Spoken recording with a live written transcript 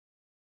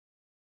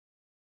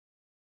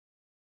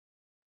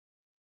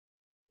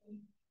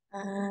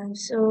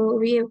So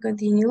we will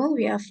continue.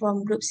 We are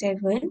from Group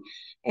 7,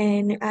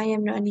 and I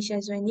am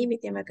Anisha Zwani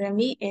binti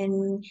Makrami,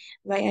 and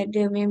my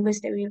other members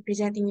that will be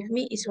presenting with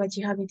me is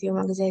Wajiha binti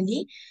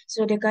Ghazali.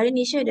 So the current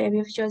issue that we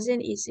have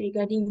chosen is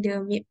regarding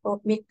the milk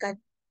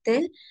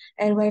cartel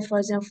and while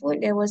frozen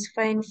food that was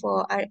fined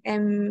for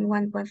RM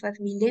 1.5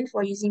 million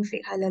for using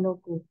fake halal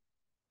logo.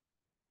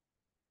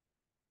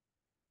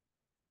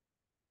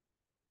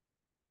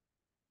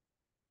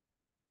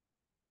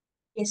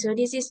 Okay, so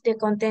this is the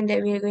content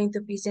that we are going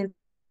to present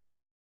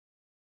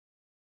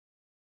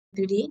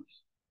today.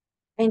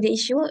 And the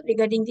issue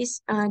regarding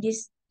this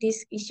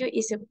issue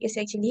is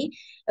actually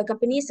a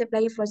company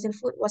supplying frozen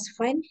food was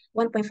fined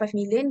 1.5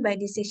 million by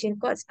the session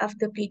courts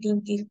after pleading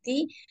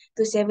guilty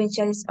to 7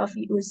 charges of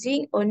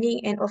using,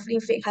 owning, and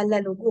offering fake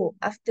halal logo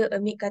after a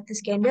meat cutter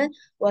scandal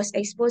was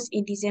exposed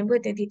in December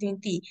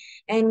 2020.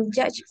 And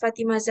Judge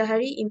Fatima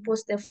Zahari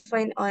imposed the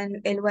fine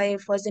on LY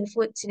Frozen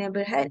Foods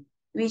Neighborhood,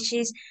 which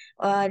is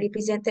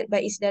represented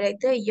by its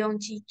director Yong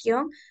Chi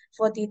Kyong,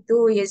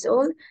 42 years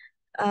old,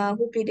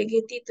 who pleaded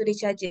guilty to the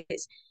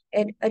charges.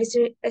 And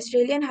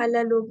Australian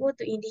halal logo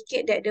to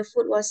indicate that the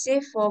food was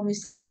safe for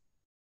Muslim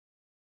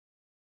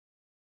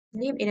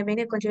in a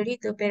manner contrary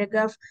to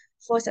paragraph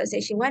 4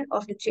 subsection 1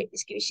 of the trade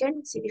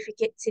description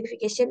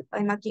certification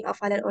and marking of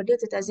halal order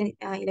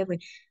 2011.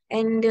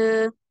 And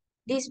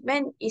this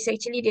man is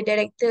actually the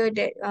director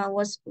that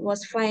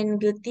was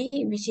found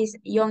guilty, which is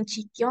Yong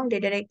Chi Kyong,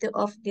 the director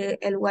of the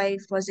LY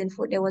frozen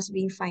food that was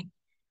being fined.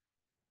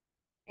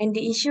 And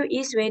the issue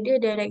is whether the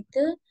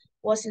director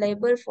was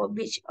liable for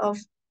breach of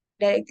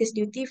director's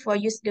duty for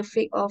use the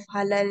fake of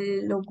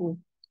halal logo.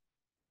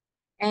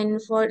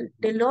 And for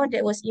the law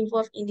that was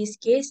involved in this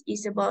case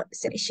is about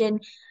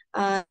section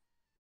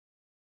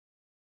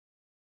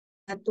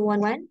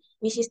 211,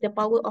 which is the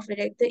power of the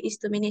director is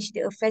to manage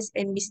the affairs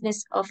and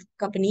business of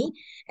company.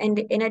 And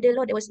another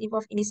law that was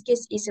involved in this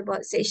case is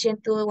about section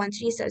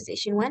 213,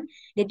 subsection 1,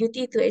 the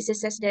duty to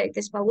exercise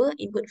director's power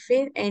in good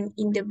faith and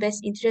in the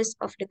best interest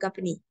of the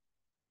company.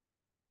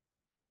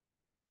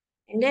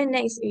 And then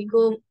next we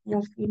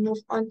move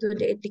on to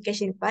the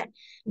application part.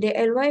 The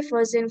LY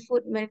frozen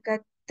food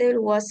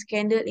cartel was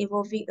scandal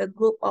involving a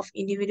group of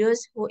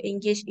individuals who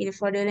engaged in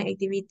fraudulent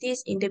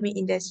activities in the meat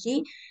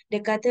industry.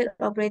 The cartel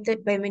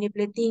operated by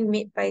manipulating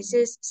meat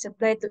prices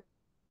supplied to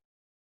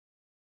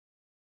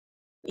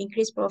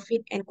increase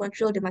profit and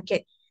control the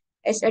market.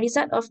 As a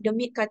result of the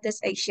meat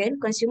cutters' action,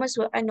 consumers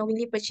were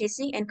unknowingly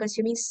purchasing and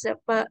consuming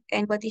super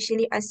and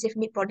potentially unsafe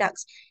meat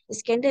products. The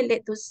scandal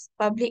led to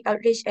public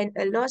outrage and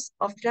a loss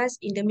of trust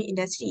in the meat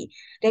industry.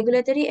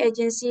 Regulatory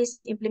agencies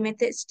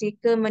implemented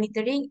stricter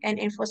monitoring and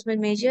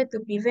enforcement measures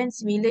to prevent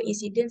similar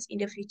incidents in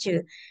the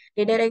future.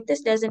 The directors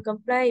doesn't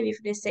comply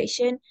with the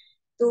section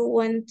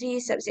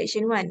 213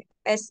 subsection 1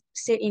 as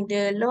said in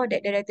the law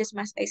that directors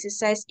must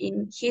exercise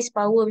in his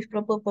power with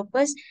proper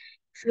purpose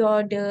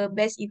for the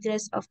best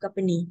interest of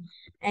company.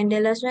 And the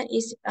last one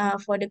is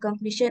for the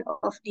completion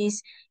of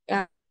this,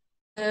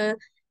 the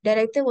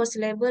director was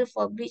liable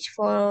for breach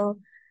of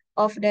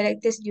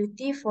director's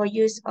duty for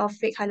use of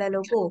fake halal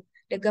logo.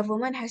 The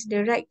government has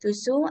the right to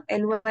sue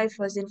LY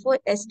Frozen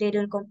Food as they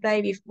don't comply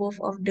with both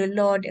of the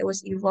law that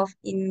was involved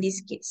in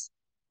this case.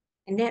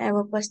 And then I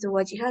will pass to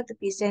Wajiha to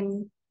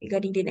present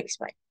regarding the next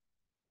part.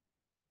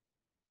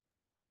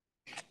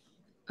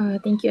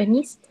 Thank you,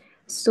 Anis.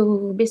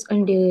 So, based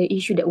on the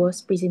issue that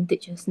was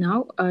presented just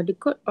now, the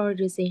court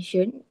order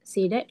session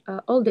say that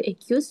all the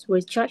accused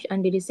were charged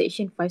under the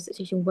Section 5,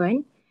 Section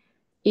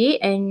 1A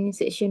and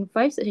Section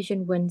 5,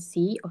 Section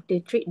 1C of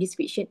the Trade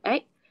Description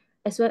Act,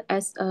 as well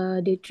as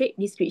the Trade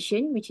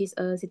Description, which is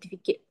a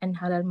certificate and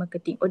halal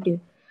marketing order.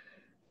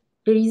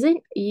 The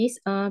reason is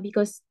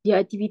because their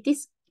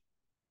activities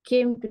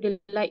came to the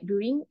light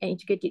during an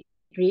integrated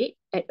raid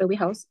at a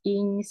warehouse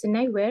in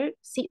Senai where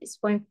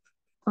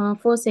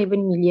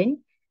 6.47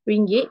 million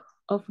ringgit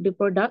of the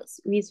products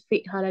with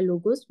fake halal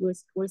logos were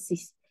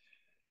seized.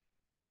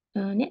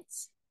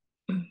 Next.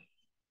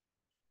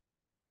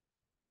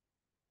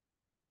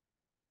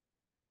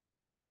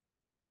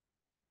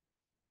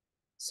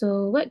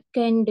 So what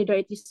can the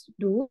directors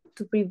do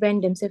to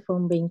prevent themselves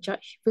from being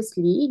charged?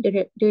 Firstly,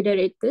 the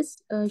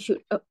directors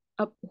should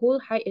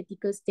uphold high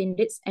ethical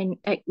standards and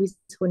act with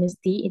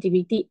honesty,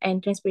 integrity,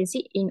 and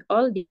transparency in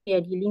all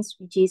their dealings,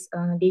 which is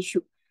they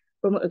should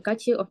promote a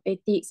culture of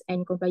ethics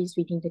and compliance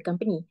within the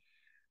company.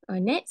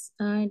 Next,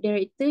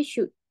 directors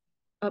should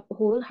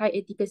uphold high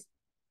ethical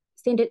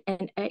standard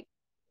and act.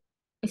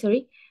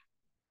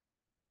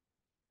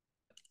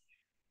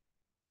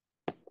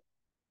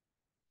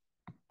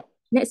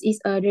 Next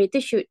is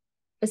directors should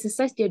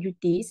exercise their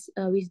duties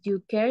with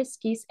due care,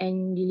 skills,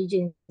 and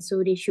diligence.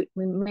 So they should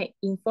make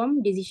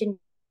informed decision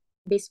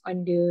based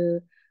on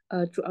the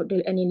throughout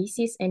the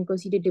analysis and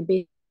consider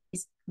the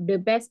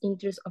best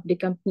interest of the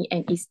company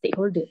and its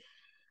stakeholder.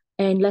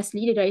 And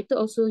lastly, the director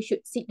also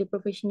should seek the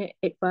professional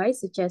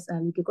advice such as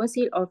legal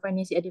counsel or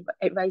financial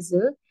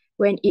advisor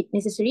when it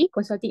necessary.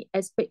 Consulting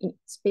expert in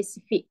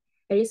specific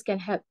areas can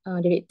help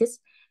directors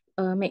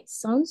make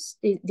sound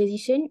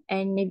decision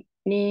and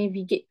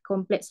navigate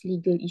complex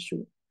legal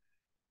issue.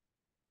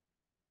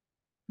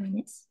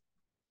 Next.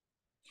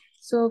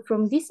 So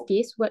from this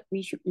case, what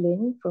we should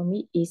learn from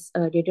it is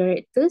the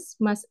directors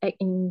must act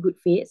in good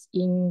faith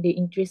in the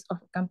interest of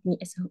the company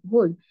as a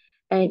whole,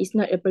 and it's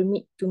not a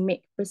permit to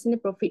make personal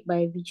profit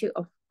by virtue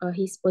of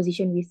his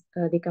position with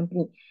the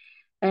company.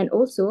 And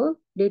also,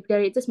 the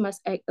directors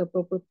must act a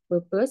proper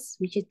purpose,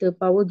 which is the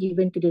power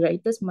given to the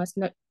directors must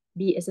not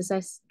be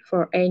exercised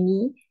for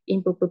any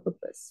improper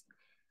purpose.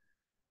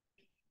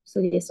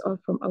 So that's all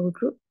from our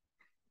group.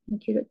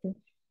 Thank you, Doctor.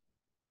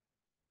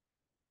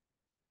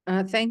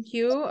 Thank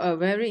you. A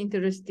very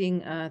interesting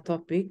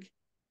topic.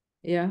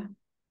 Yeah.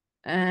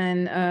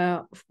 And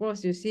of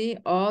course, you see,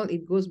 all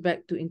it goes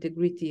back to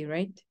integrity,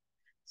 right?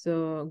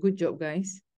 So good job, guys.